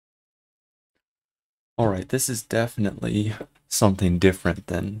Alright, this is definitely something different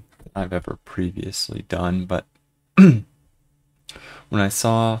than I've ever previously done, but when I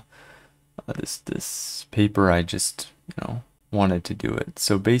saw this paper, I just, wanted to do it.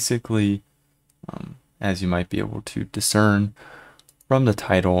 So basically, as you might be able to discern from the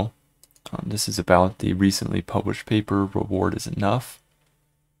title, this is about the recently published paper, Reward is Enough.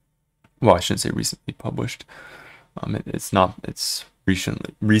 Well, I shouldn't say recently published. It's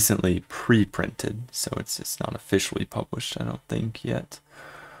recently pre-printed, so it's not officially published, I don't think yet.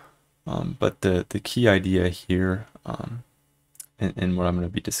 But the key idea here, and what I'm going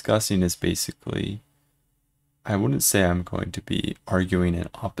to be discussing is basically, I wouldn't say I'm going to be arguing in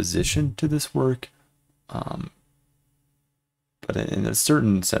opposition to this work, but in a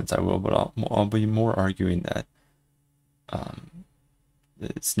certain sense I will, but I'll be more arguing that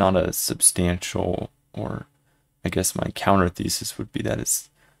it's not a substantial, or I guess my counter thesis would be that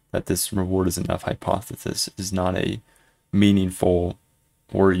this reward is enough hypothesis is not a meaningful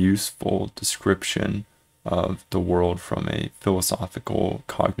or useful description of the world from a philosophical,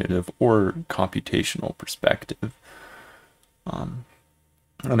 cognitive, or computational perspective. And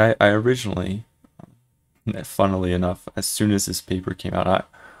I originally, funnily enough, as soon as this paper came out,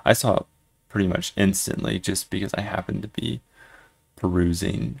 I saw it pretty much instantly, just because I happened to be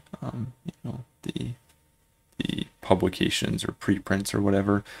perusing, the publications or preprints or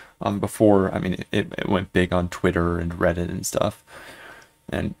whatever before. I mean, it went big on Twitter and Reddit and stuff,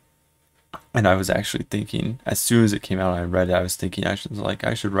 and I was actually thinking, as soon as it came out, I read it. I was thinking I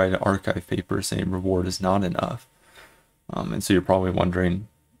should write an archive paper saying reward is not enough. And so you're probably wondering,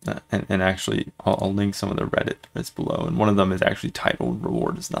 and actually I'll link some of the Reddit threads below, and one of them is actually titled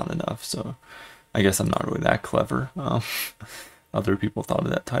 "Reward is Not Enough." So I guess I'm not really that clever. Other people thought of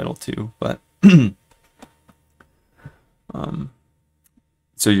that title too, but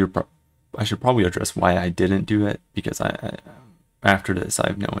so I should probably address why I didn't do it, because I after this I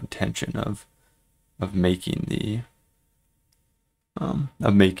have no intention of making the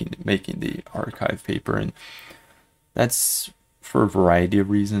making the archive paper, and that's for a variety of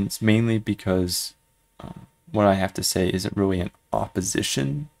reasons, mainly because what I have to say isn't really an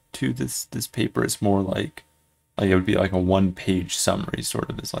opposition to this paper. It's more like it would be like a one-page summary, sort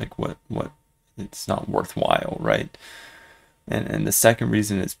of. Is like what it's not worthwhile, right? And the second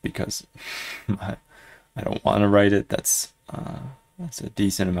reason is because I don't want to write it. That's a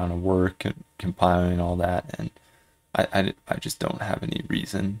decent amount of work and compiling all that, and I just don't have any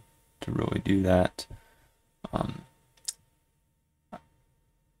reason to really do that.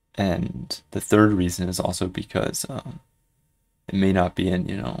 And the third reason is also because it may not be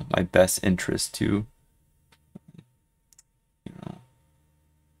in my best interest to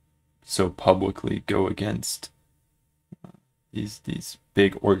so publicly go against these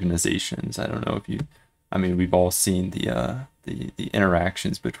big organizations. I don't know if I mean, we've all seen the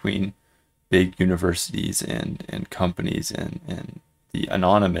interactions between big universities and companies and the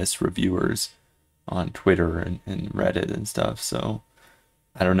anonymous reviewers on Twitter and Reddit and stuff. So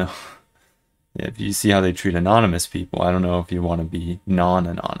I don't know. If you see how they treat anonymous people, I don't know if you want to be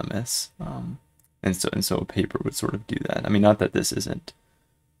non-anonymous. And so a paper would sort of do that. I mean, not that this isn't,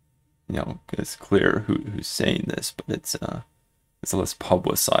 it's clear who's saying this, but it's less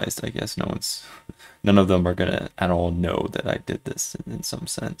publicized, I guess. None of them are gonna at all know that I did this in some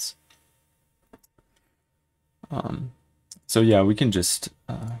sense. So yeah, we can just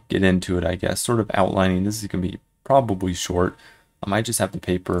get into it, I guess. Sort of outlining. This is gonna be probably short. I just have the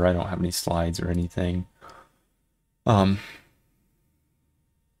paper. I don't have any slides or anything. I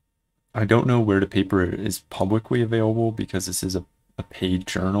don't know where the paper is publicly available, because this is a paid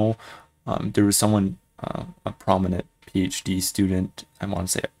journal. There was someone, a prominent PhD student, I want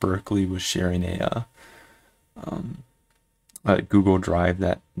to say at Berkeley, was sharing a Google Drive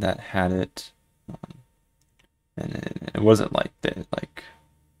that had it, and it wasn't like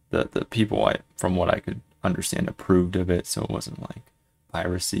the people, from what I could understand, approved of it, so it wasn't like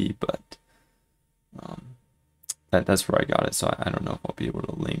piracy, but that's where I got it. So I don't know if I'll be able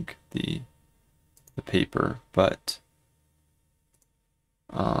to link the paper, but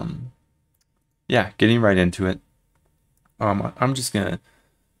yeah, getting right into it. I'm just gonna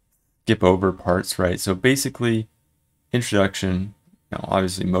skip over parts, right? So basically, introduction,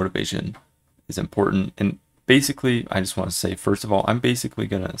 obviously motivation is important, and basically I just want to say, first of all, I'm basically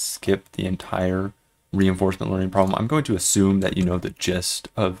gonna skip the entire reinforcement learning problem. I'm going to assume that you know the gist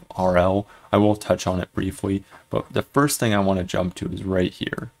of RL. I will touch on it briefly, but the first thing I want to jump to is right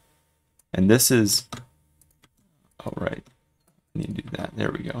here. And this is, oh right, I need to do that.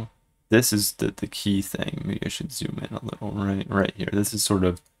 There we go. This is the key thing. Maybe I should zoom in a little. Right here. This is sort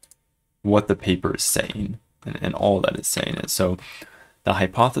of what the paper is saying, and all that it's saying is. So the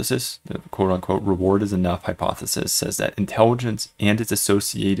hypothesis, the quote unquote reward is enough hypothesis, says that intelligence and its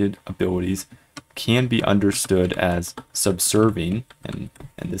associated abilities can be understood as subserving. And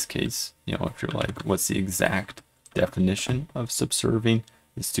in this case, you know, if you're like, what's the exact definition of subserving?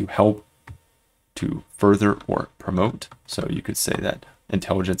 Is to help, to further, or promote. So you could say that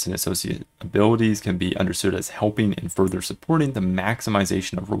intelligence and associated abilities can be understood as helping and further supporting the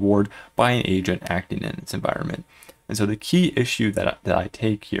maximization of reward by an agent acting in its environment. And so the key issue that I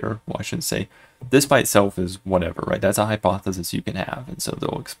take here, well, I shouldn't say, this by itself is whatever, right? That's a hypothesis you can have, and so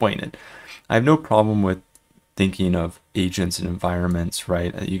they'll explain it. I have no problem with thinking of agents and environments,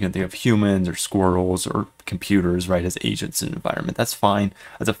 right? You can think of humans or squirrels or computers, right, as agents in an environment. That's fine.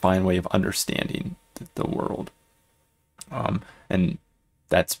 That's a fine way of understanding the world. And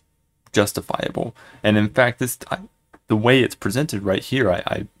that's justifiable. And in fact, the way it's presented right here,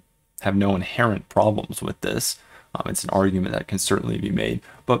 I have no inherent problems with this. It's an argument that can certainly be made.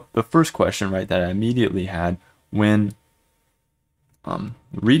 But the first question, right, that I immediately had when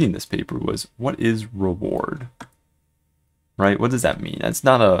reading this paper was, what is reward? Right? What does that mean? That's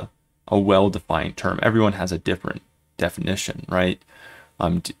not a well-defined term. Everyone has a different definition, right?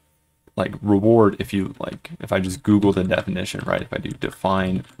 Like reward, if I just Google the definition, right? If I do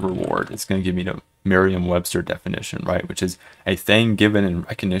define reward, it's going to give me the Merriam-Webster definition, right? Which is a thing given in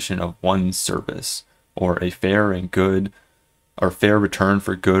recognition of one's service, or a fair and good, or fair return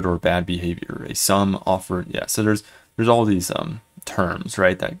for good or bad behavior, a sum offered. Yeah, so there's all these terms,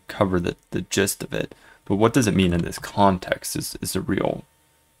 right, that cover the gist of it. But what does it mean in this context is a real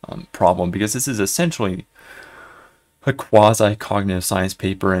problem, because this is essentially a quasi-cognitive science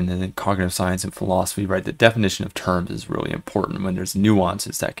paper, and in cognitive science and philosophy, right, the definition of terms is really important when there's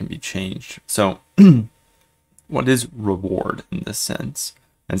nuances that can be changed. So what is reward in this sense?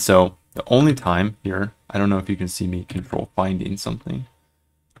 And so the only time here, I don't know if you can see me control finding something.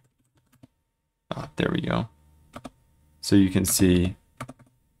 There we go. So you can see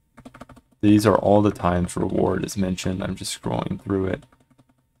these are all the times reward is mentioned. I'm just scrolling through it.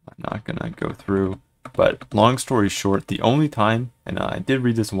 I'm not going to go through. But long story short, the only time, and I did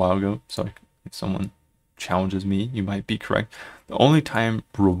read this a while ago, so if someone challenges me, you might be correct. The only time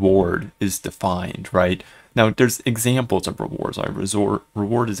reward is defined, right? Now, there's examples of rewards. Like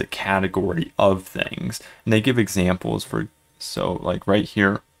reward is a category of things, and they give examples for, so like right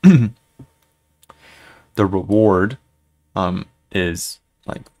here, the reward is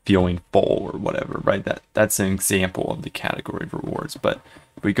like feeling full or whatever, right? That's an example of the category of rewards. But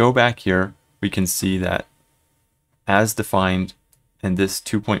if we go back here, we can see that as defined in this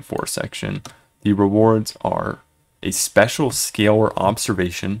 2.4 section, the rewards are a special scalar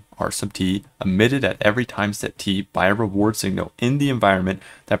observation, R sub t, emitted at every time step t by a reward signal in the environment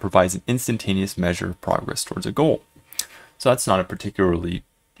that provides an instantaneous measure of progress towards a goal. So that's not a particularly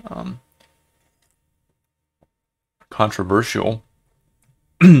controversial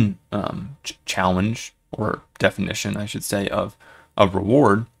challenge, or definition, I should say, of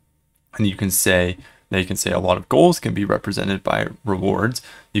reward. And you can say, a lot of goals can be represented by rewards.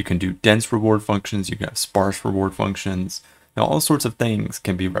 You can do dense reward functions, you can have sparse reward functions, all sorts of things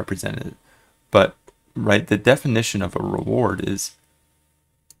can be represented. But, right, the definition of a reward is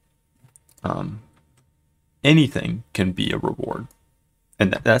anything can be a reward.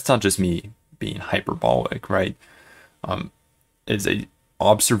 And that's not just me being hyperbolic, right? It's a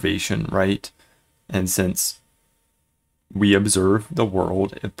observation, right? And since we observe the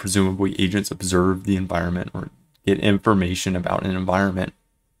world, and presumably agents observe the environment or get information about an environment,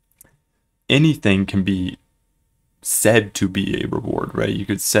 anything can be said to be a reward, right? You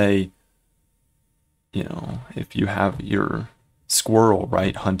could say, you know, if you have your squirrel,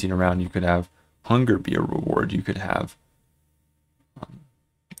 right, hunting around, you could have hunger be a reward. You could have,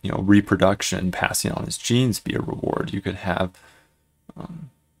 you know, reproduction, passing on his genes be a reward. You could have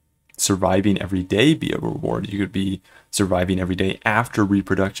surviving every day be a reward. You could be surviving every day after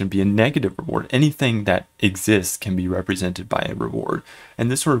reproduction be a negative reward. Anything that exists can be represented by a reward. And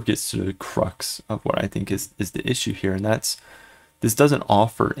this sort of gets to the crux of what I think is the issue here. And that's, this doesn't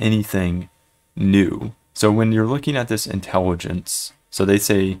offer anything new. So when you're looking at this intelligence, so they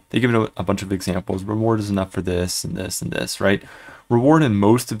say, they give it a bunch of examples. Reward is enough for this and this and this, right? Reward in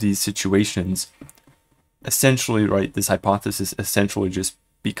most of these situations, essentially, right, this hypothesis essentially just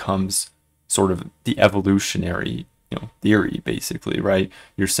becomes sort of the evolutionary, you know, theory, basically, right?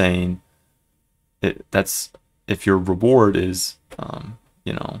 You're saying that's, if your reward is,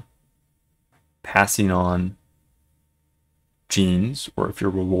 you know, passing on genes, or if your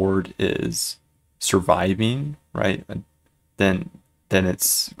reward is surviving, right, then then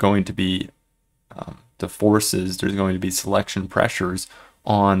it's going to be the forces, there's going to be selection pressures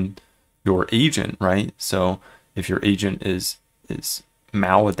on your agent, right? So if your agent is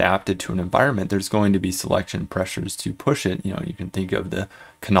maladapted to an environment, there's going to be selection pressures to push it. You know, you can think of the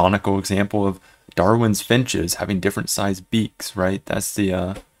canonical example of Darwin's finches having different sized beaks, right? That's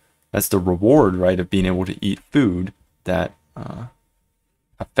the reward, right, of being able to eat food that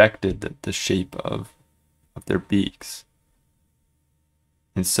affected the shape of their beaks.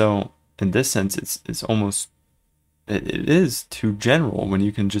 And so in this sense, it's almost, it is too general when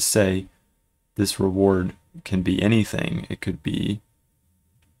you can just say this reward can be anything. It could be,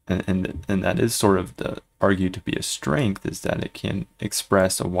 and that is sort of argued to be a strength, is that it can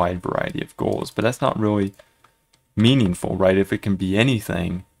express a wide variety of goals. But that's not really meaningful, right? If it can be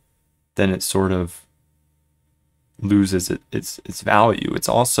anything, then it sort of loses its value. It's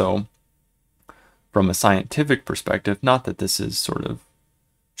also, from a scientific perspective, not that this is sort of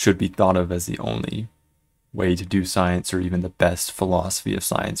should be thought of as the only way to do science or even the best philosophy of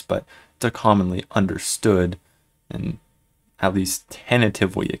science, but it's a commonly understood and at least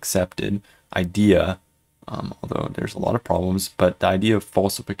tentatively accepted idea, although there's a lot of problems, but the idea of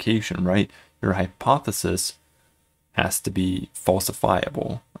falsification, right? Your hypothesis has to be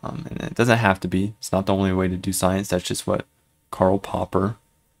falsifiable, and it doesn't have to be. It's not the only way to do science. That's just what Karl Popper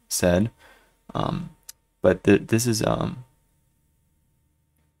said. But this is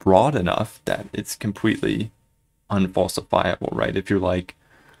broad enough that it's completely unfalsifiable, right? If you're like,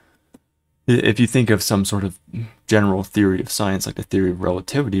 if you think of some sort of general theory of science, like the theory of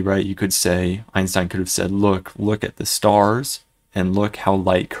relativity, right? You could say, Einstein could have said, look at the stars and look how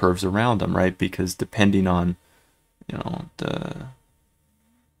light curves around them, right? Because depending on, you know, the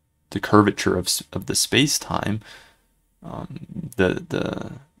curvature of the space-time,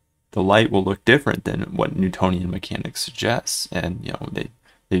 the light will look different than what Newtonian mechanics suggests. And, you know,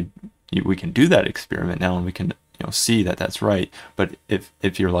 we can do that experiment now, and we can, you know, see that that's right. But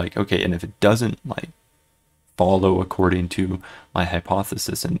if you're like, okay, and if it doesn't like follow according to my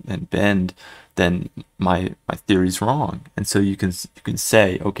hypothesis and bend, then my theory's wrong. And so you can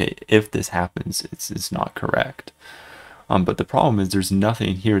say, okay, if this happens, it's not correct. But the problem is there's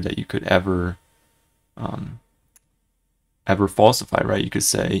nothing here that you could ever falsify, right? You could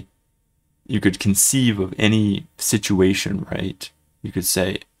say, you could conceive of any situation, right? You could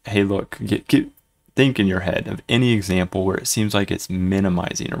say, hey, look, think in your head of any example where it seems like it's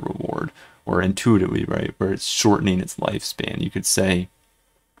minimizing a reward, or intuitively, right, where it's shortening its lifespan. You could say,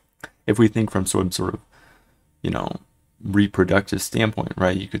 if we think from some sort of, you know, reproductive standpoint,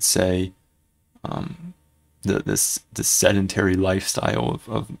 right, you could say the sedentary lifestyle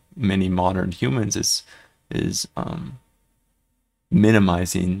of many modern humans is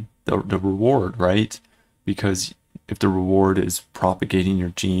minimizing the reward, right? Because if the reward is propagating your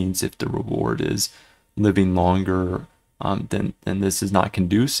genes, if the reward is living longer, then this is not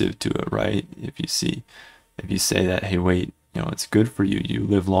conducive to it, right? If you say that, hey, wait, you know, it's good for you, you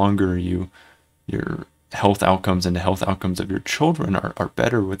live longer, your health outcomes and the health outcomes of your children are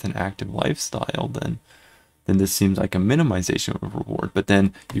better with an active lifestyle, then this seems like a minimization of reward. But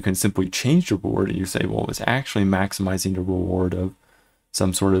then you can simply change the reward and you say, well, it's actually maximizing the reward of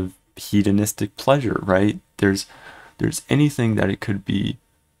some sort of hedonistic pleasure, right? There's anything that it could be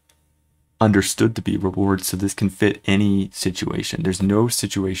understood to be reward, so this can fit any situation. There's no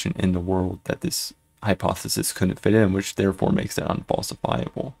situation in the world that this hypothesis couldn't fit in, which therefore makes it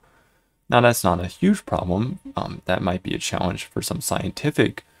unfalsifiable. Now, that's not a huge problem. That might be a challenge for some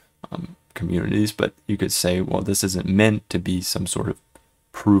scientific communities, but you could say, well, this isn't meant to be some sort of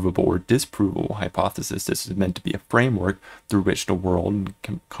provable or disprovable hypothesis. This is meant to be a framework through which the world and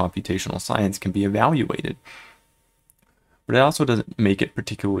computational science can be evaluated. But it also doesn't make it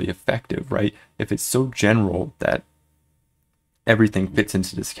particularly effective, right? If it's so general that everything fits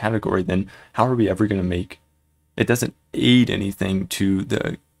into this category, then how are we ever going to make it? Doesn't aid anything to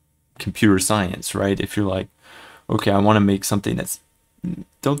the computer science, right? If you're like, okay, I want to make something that's,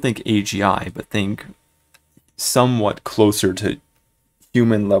 don't think AGI, but think somewhat closer to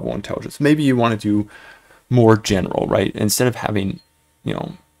human level intelligence. Maybe you want to do more general, right? Instead of having, you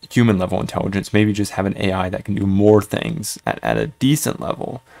know, human level intelligence, maybe just have an AI that can do more things at a decent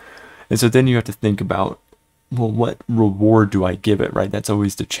level. And so then you have to think about, well, what reward do I give it, right? That's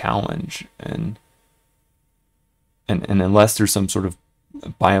always the challenge. And unless there's some sort of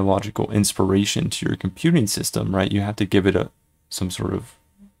biological inspiration to your computing system, right, you have to give it some sort of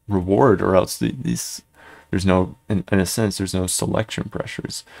reward, or else there's no, in a sense, there's no selection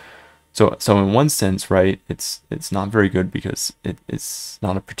pressures. So in one sense, right, it's not very good because it's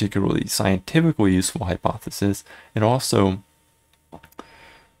not a particularly scientifically useful hypothesis. It also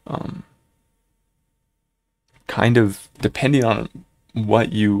kind of, depending on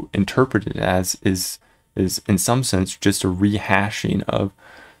what you interpret it as, is in some sense just a rehashing of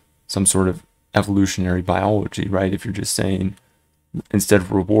some sort of evolutionary biology, right? If you're just saying, instead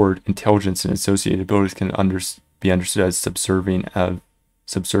of reward, intelligence and associated abilities can be understood as subserving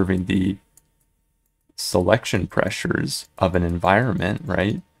the selection pressures of an environment,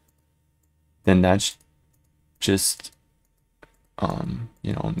 right? Then that's just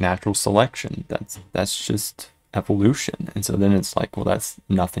natural selection. That's just evolution. And so then it's like, well, that's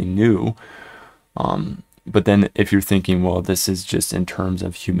nothing new. But then if you're thinking, well, this is just in terms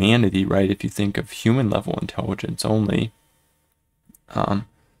of humanity, right? If you think of human level intelligence only,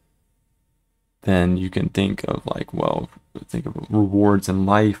 then you can think of like, well, think of rewards in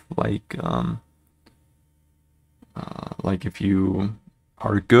life, like if you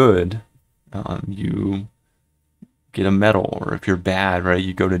are good, you get a medal, or if you're bad, right,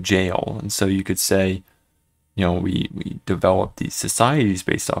 you go to jail. And so you could say, we develop these societies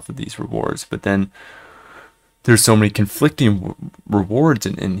based off of these rewards, but then there's so many conflicting rewards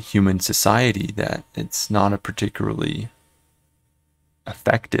in human society that it's not a particularly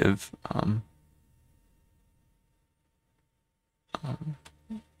effective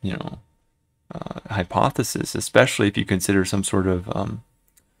hypothesis, especially if you consider some sort of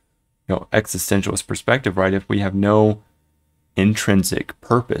existentialist perspective, right? If we have no intrinsic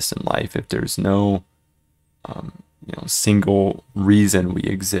purpose in life, if there's no single reason we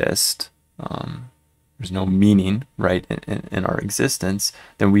exist, there's no meaning, right, in our existence,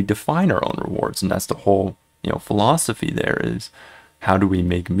 then we define our own rewards. And that's the whole philosophy there, is how do we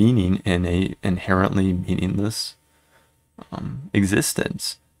make meaning in a inherently meaningless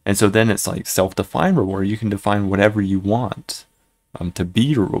existence. And so then it's like self-defined reward. You can define whatever you want to be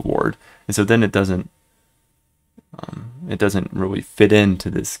your reward. And so then it doesn't really fit into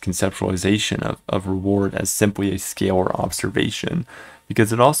this conceptualization of reward as simply a scalar observation,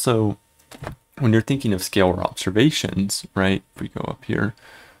 because it also, when you're thinking of scalar observations, right, if we go up here,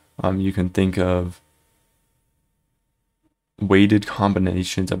 you can think of weighted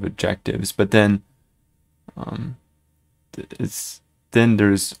combinations of objectives, but then then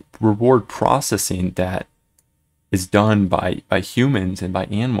there's reward processing that is done by humans and by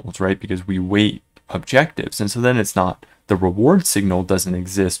animals, right? Because we weight objectives. And so then it's not, the reward signal doesn't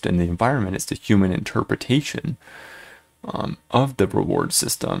exist in the environment, it's the human interpretation of the reward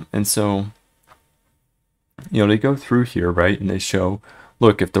system. And so, they go through here, right? And they show,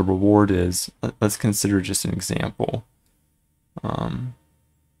 look, if the reward is, let's consider just an example.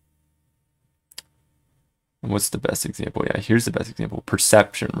 What's the best example? Yeah, here's the best example.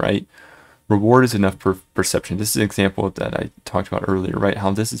 Perception, right? Reward is enough for perception. This is an example that I talked about earlier, right?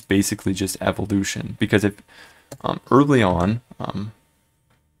 How this is basically just evolution. Because if early on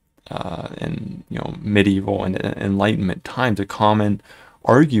in medieval and Enlightenment times, a common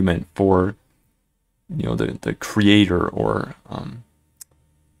argument for the creator or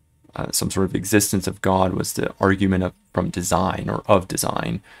some sort of existence of God was the argument from design or of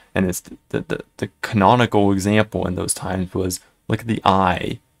design. And it's the canonical example in those times was, look at the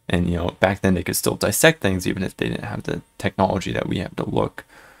eye. And back then they could still dissect things even if they didn't have the technology that we have to look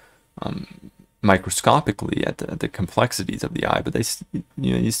microscopically at the complexities of the eye. But they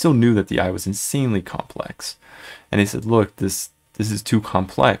you still knew that the eye was insanely complex. And they said, look, this is too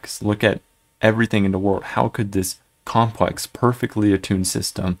complex. Look at everything in the world. How could this complex, perfectly attuned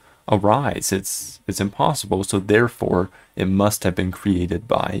system arise? It's impossible. So therefore it must have been created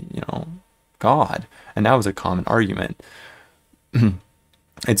by God. And that was a common argument.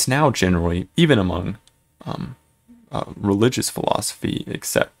 It's now generally, even among religious philosophy,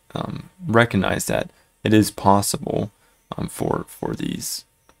 recognize that it is possible for these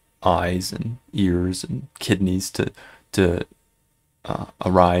eyes and ears and kidneys to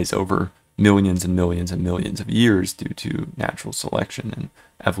arise over millions and millions and millions of years due to natural selection and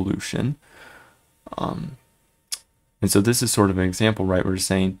evolution. And so this is sort of an example, right? We're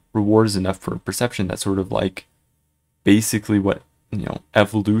saying reward is enough for perception. That's sort of like basically what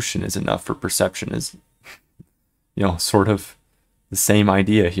evolution is enough for perception is, sort of the same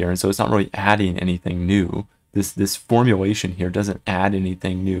idea here. And so it's not really adding anything new. This formulation here doesn't add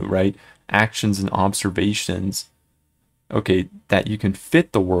anything new, right? Actions and observations, okay, that you can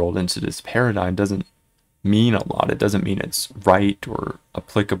fit the world into this paradigm doesn't mean a lot. It doesn't mean it's right or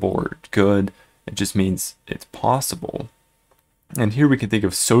applicable or good. It just means it's possible. And here we can think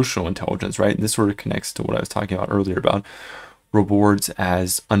of social intelligence, right? And this sort of connects to what I was talking about earlier about rewards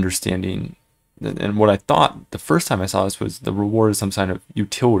as understanding. And what I thought the first time I saw this was the reward is some kind of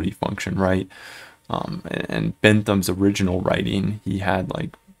utility function, right? And Bentham's original writing, he had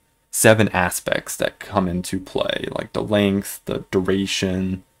like 7 aspects that come into play, like the length, the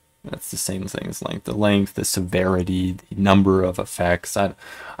duration. That's the same thing as length. The length, the severity, the number of effects. I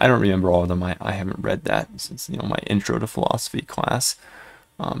don't remember all of them. I haven't read that since my intro to philosophy class.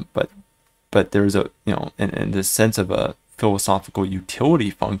 But there's a in the sense of a philosophical utility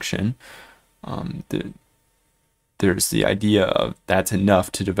function, there's the idea of that's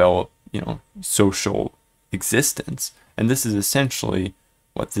enough to develop social existence, and this is essentially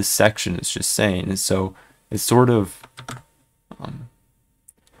what this section is just saying. And so it's sort of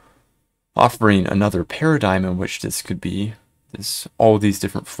offering another paradigm in which this could be, all these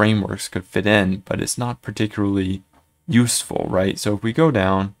different frameworks could fit in, but it's not particularly useful, right? So if we go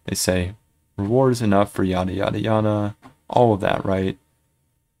down, they say reward is enough for yada yada yada, all of that, right?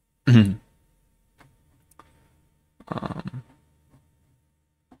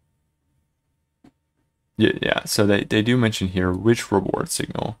 Yeah, so they do mention here which reward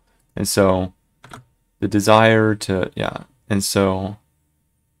signal, and so the desire to, and so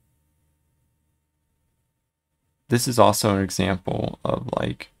this is also an example of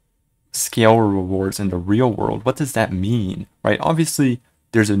like scalar rewards in the real world. What does that mean, right? Obviously,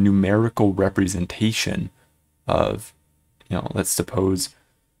 there's a numerical representation of, let's suppose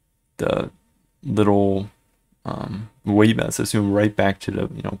the little, let's assume right back to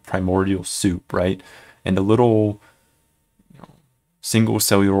the, primordial soup, right? And the little, single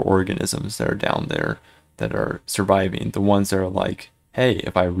cellular organisms that are down there that are surviving, the ones that are like, hey,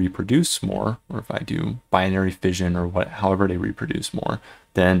 if I reproduce more, or if I do binary fission or however they reproduce more,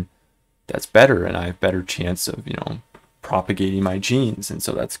 then that's better, and I have better chance of, propagating my genes, and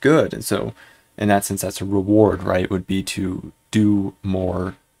so that's good. And so in that sense, that's a reward, right? Would be to do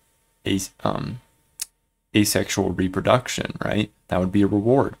more asexual reproduction, right? That would be a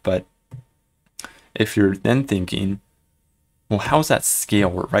reward. But if you're then thinking, well, how's that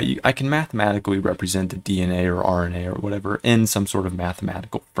scalar, right? I can mathematically represent the DNA or RNA or whatever in some sort of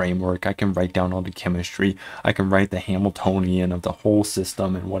mathematical framework. I can write down all the chemistry. I can write the Hamiltonian of the whole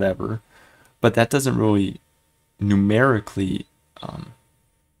system and whatever. But that doesn't really numerically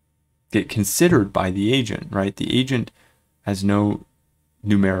get considered by the agent, right? The agent has no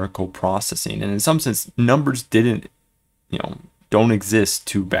numerical processing. And in some sense, numbers don't exist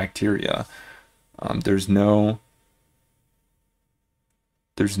to bacteria. There's no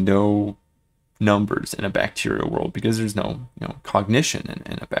numbers in a bacterial world because there's no cognition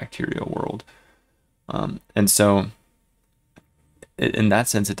in a bacterial world, and so in that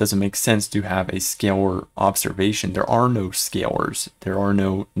sense it doesn't make sense to have a scalar observation. There are no scalars, there are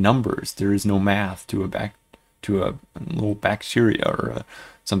no numbers, there is no math to a little bacteria or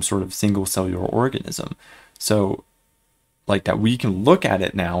some sort of single cellular organism. So like that, we can look at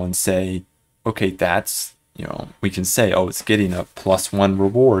it now and say, okay, that's, we can say, oh, it's getting a +1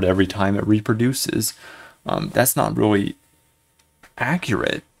 reward every time it reproduces. That's not really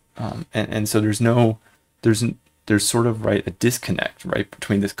accurate. And so there's sort of, right, a disconnect, right,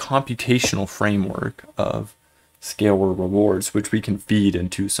 between this computational framework of scalar rewards, which we can feed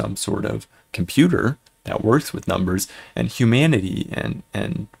into some sort of computer that works with numbers, and humanity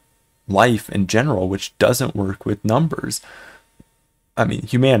and life in general, which doesn't work with numbers. I mean,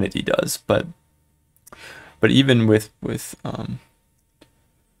 humanity does, but even with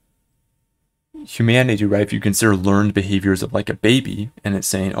humanity, right, if you consider learned behaviors of like a baby, and it's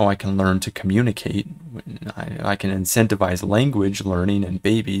saying, oh, I can learn to communicate, I can incentivize language learning in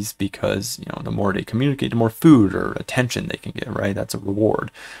babies because, the more they communicate, the more food or attention they can get, right? That's a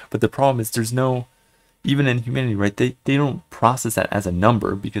reward. But the problem is there's no, even in humanity, right, they don't process that as a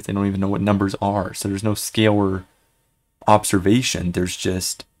number because they don't even know what numbers are. So there's no scalar observation. There's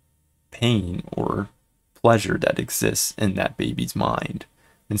just pain or pleasure that exists in that baby's mind.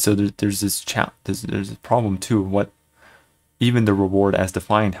 And so there's this there's a problem too of what even the reward as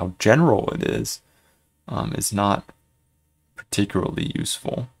defined, how general it is not particularly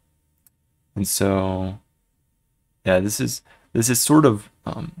useful. And so yeah, this is sort of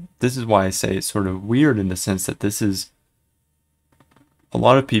this is why I say it's sort of weird in the sense that this is a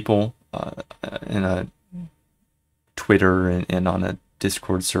lot of people in a Twitter and on a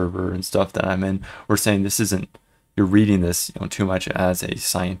Discord server and stuff that I'm in, we're saying this isn't, you're reading this too much as a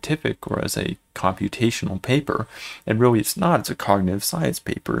scientific or as a computational paper, and really it's not. It's a cognitive science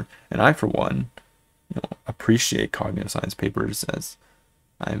paper, and I for one appreciate cognitive science papers, as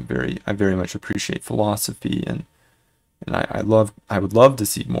I very much appreciate philosophy, and I would love to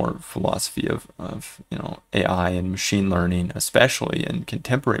see more philosophy of AI and machine learning, especially in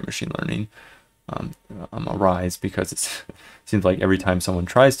contemporary machine learning, arise, because it seems like every time someone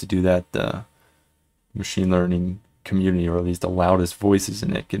tries to do that, the machine learning community, or at least the loudest voices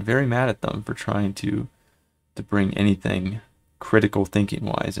in it, get very mad at them for trying to bring anything critical thinking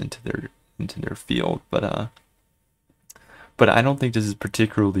wise into their field. But I don't think this is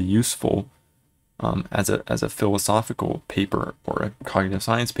particularly useful as a philosophical paper or a cognitive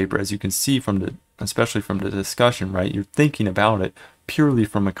science paper, as you can see especially from the discussion, right? You're thinking about it purely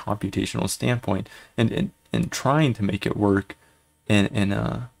from a computational standpoint, and trying to make it work in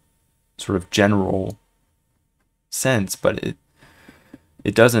a sort of general sense, but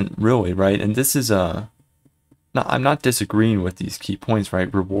it doesn't really, right? And this is I'm not disagreeing with these key points,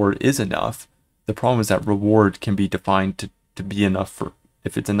 right? Reward is enough. The problem is that reward can be defined to be enough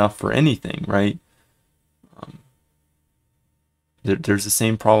if it's enough for anything, right? There's the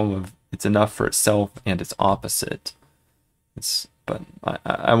same problem of it's enough for itself and its opposite. But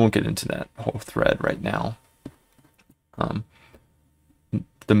I won't get into that whole thread right now.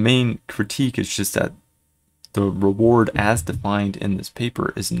 The main critique is just that the reward as defined in this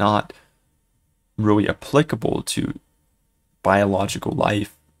paper is not really applicable to biological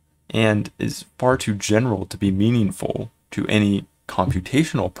life, and is far too general to be meaningful to any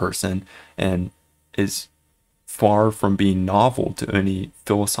computational person, and is far from being novel to any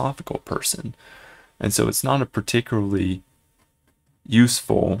philosophical person. And so it's not a particularly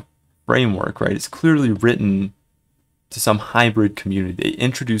useful framework, right? It's clearly written to some hybrid community. They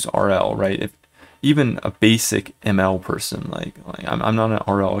introduce RL, right? If even a basic ML person, like I'm not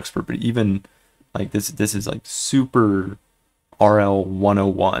an RL expert, but even like this is like super RL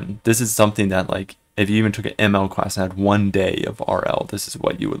 101. This is something that, like, if you even took an ML class and had 1 day of RL, this is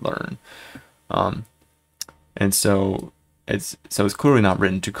what you would learn. And so it's clearly not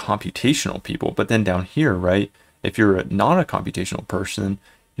written to computational people. But then down here, right, if you're not a computational person,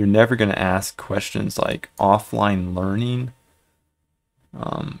 you're never going to ask questions like offline learning.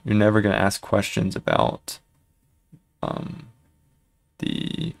 You're never going to ask questions about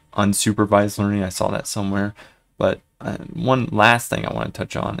the unsupervised learning. I saw that somewhere. But one last thing I want to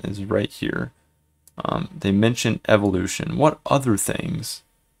touch on is right here. They mention evolution. What other things,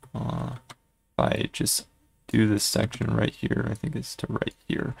 if I just do this section right here, I think it's to right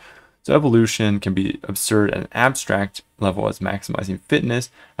here. So evolution can be absurd at an abstract level as maximizing fitness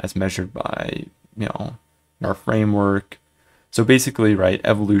as measured by, our framework. So basically, right,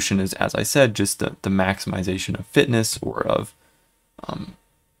 evolution is, as I said, just the maximization of fitness, or of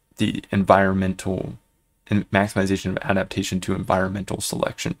the environmental and maximization of adaptation to environmental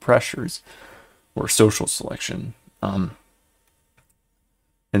selection pressures, or social selection. And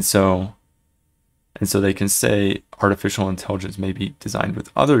so they can say artificial intelligence may be designed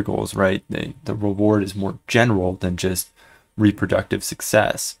with other goals, right? The reward is more general than just reproductive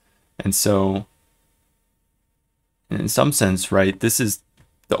success. And so in some sense, right, this is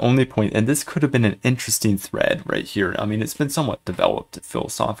the only point, and this could have been an interesting thread right here. I mean, it's been somewhat developed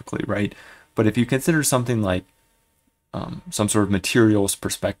philosophically, right? But if you consider something like some sort of materialist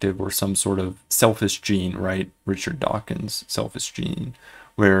perspective, or some sort of selfish gene, right? Richard Dawkins' selfish gene,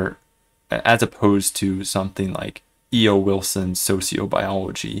 where, as opposed to something like E.O. Wilson's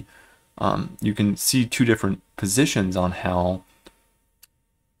sociobiology, you can see two different positions on how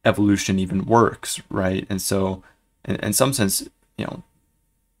evolution even works, right? And so, in some sense,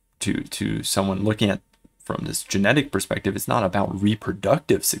 to someone looking at from this genetic perspective, it's not about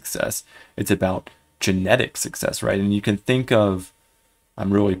reproductive success, it's about genetic success, right? And you can think of,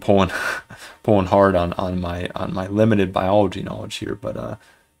 I'm really pulling hard on my limited biology knowledge here, but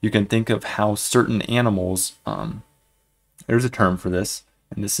you can think of how certain animals, there's a term for this,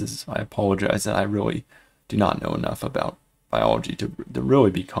 and this is, I apologize that I really do not know enough about biology to really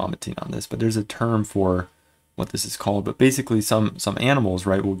be commenting on this, but there's a term for what this is called. But basically, some animals,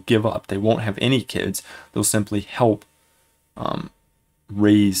 right, will give up. They won't have any kids. They'll simply help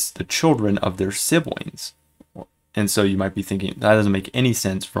raise the children of their siblings. And so you might be thinking, that doesn't make any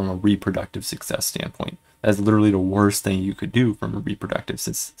sense from a reproductive success standpoint. That's literally the worst thing you could do from a reproductive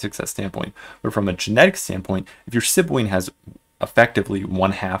success standpoint. But from a genetic standpoint, if your sibling has effectively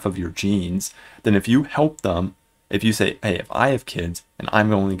 1/2 of your genes, then if you help them, if you say, hey, if I have kids and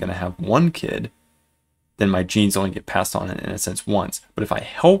I'm only going to have 1 kid, then my genes only get passed on in a sense once. But if I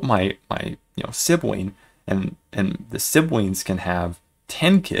help my sibling, and the siblings can have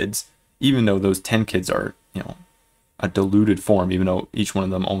 10 kids, even though those 10 kids are, a diluted form, even though each one of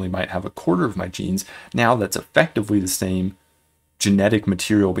them only might have 1/4 of my genes, now that's effectively the same genetic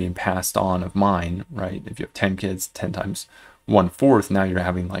material being passed on of mine, right? If you have 10 kids, 10 times 1/4, now you're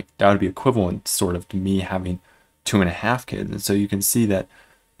having, like, that would be equivalent sort of to me having 2.5 kids. And so you can see that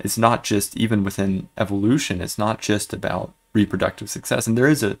it's not just, even within evolution, it's not just about reproductive success. And there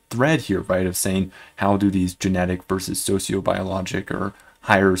is a thread here, right, of saying how do these genetic versus sociobiologic or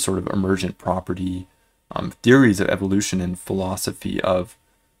higher sort of emergent property theories of evolution and philosophy of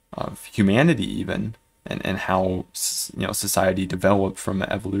humanity even, and how society developed from an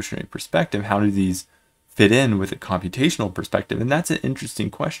evolutionary perspective, how do these fit in with a computational perspective? And that's an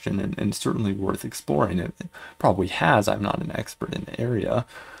interesting question, and certainly worth exploring. It probably has. I'm not an expert in the area,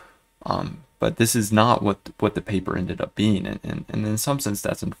 but this is not what the paper ended up being, and in some sense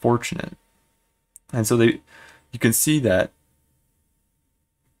that's unfortunate. And so you can see that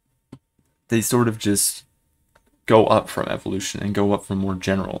they sort of just go up from evolution and go up from more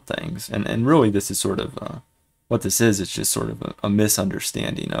general things, and really this is sort of what this is. It's just sort of a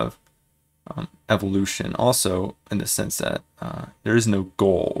misunderstanding of evolution, also in the sense that there is no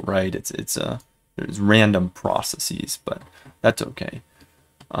goal, right? There's random processes, but that's okay.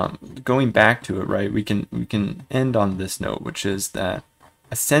 Going back to it, right? We can end on this note, which is that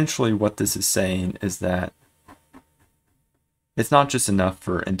essentially what this is saying is that it's not just enough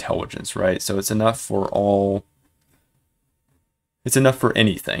for intelligence, right? So it's enough for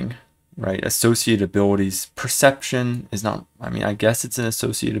anything, right? Associated abilities. Perception is not, I mean, I guess it's an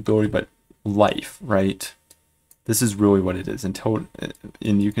associated ability, but life, right? This is really what it is. And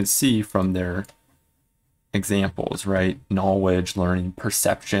you can see from their examples, right? Knowledge, learning,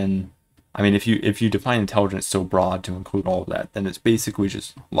 perception. I mean, if you define intelligence so broad to include all of that, then it's basically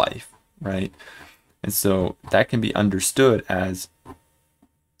just life, right? And so that can be understood as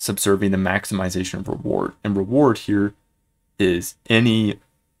subserving the maximization of reward. And reward here is anything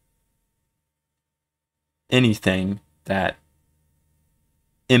that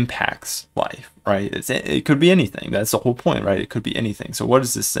impacts life, right? It could be anything. That's the whole point, right? It could be anything. So what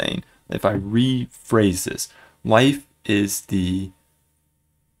is this saying? If I rephrase this, life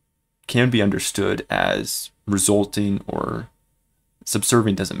can be understood as resulting, or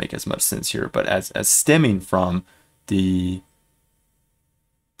subserving doesn't make as much sense here, but as stemming from the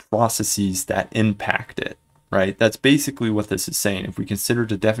processes that impact it, right? That's basically what this is saying. If we consider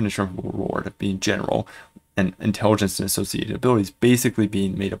the definition of reward of being general, and intelligence and associated abilities basically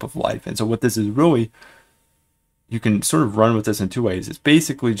being made up of life. And so what this is really, you can sort of run with this in two ways. It's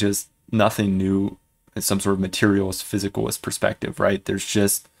basically just nothing new in some sort of materialist, physicalist perspective, right? There's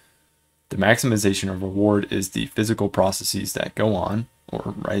just the maximization of reward is the physical processes that go on,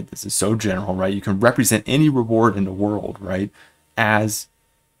 or, right, this is so general, right? You can represent any reward in the world, right, as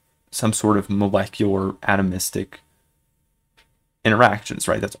some sort of molecular atomistic interactions,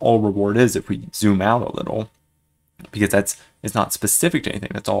 right? That's all reward is if we zoom out a little, because it's not specific to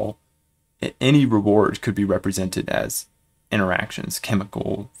anything. That's all. Any reward could be represented as interactions,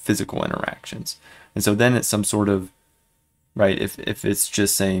 chemical, physical interactions. And so then it's some sort of, right, if it's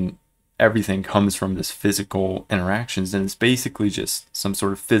just saying everything comes from this physical interactions, then it's basically just some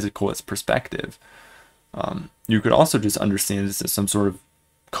sort of physicalist perspective. You could also just understand this as some sort of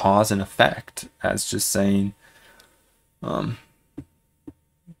cause and effect, as just saying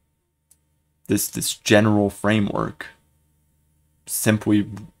this general framework simply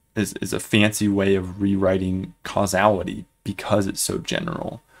is a fancy way of rewriting causality because it's so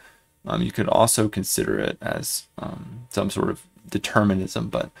general. You could also consider it as some sort of determinism,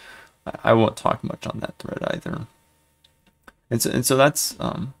 but I won't talk much on that thread either. And so that's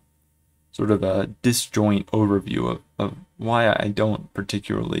sort of a disjoint overview of why I don't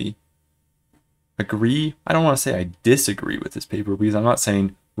particularly agree. I don't want to say I disagree with this paper, because I'm not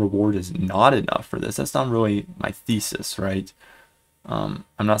saying reward is not enough for this. That's not really my thesis, right? I'm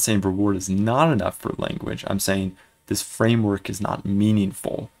not saying reward is not enough for language. I'm saying this framework is not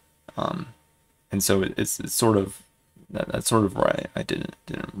meaningful. And so it's sort of, that's sort of why I didn't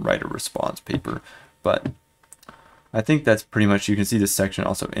write a response paper. But I think that's pretty much, you can see this section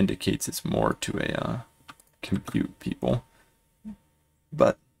also indicates it's more to a compute people.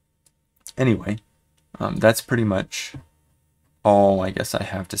 But anyway, that's pretty much all I guess I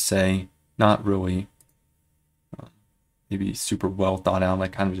have to say. Not really maybe super well thought out. I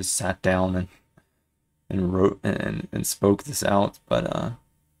kind of just sat down and wrote and spoke this out, but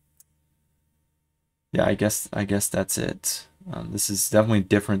yeah, I guess that's it. This is definitely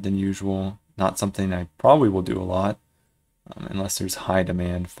different than usual. Not something I probably will do a lot, unless there's high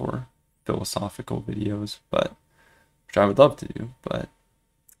demand for philosophical videos, but which I would love to do. But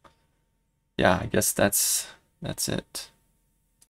yeah, I guess that's it.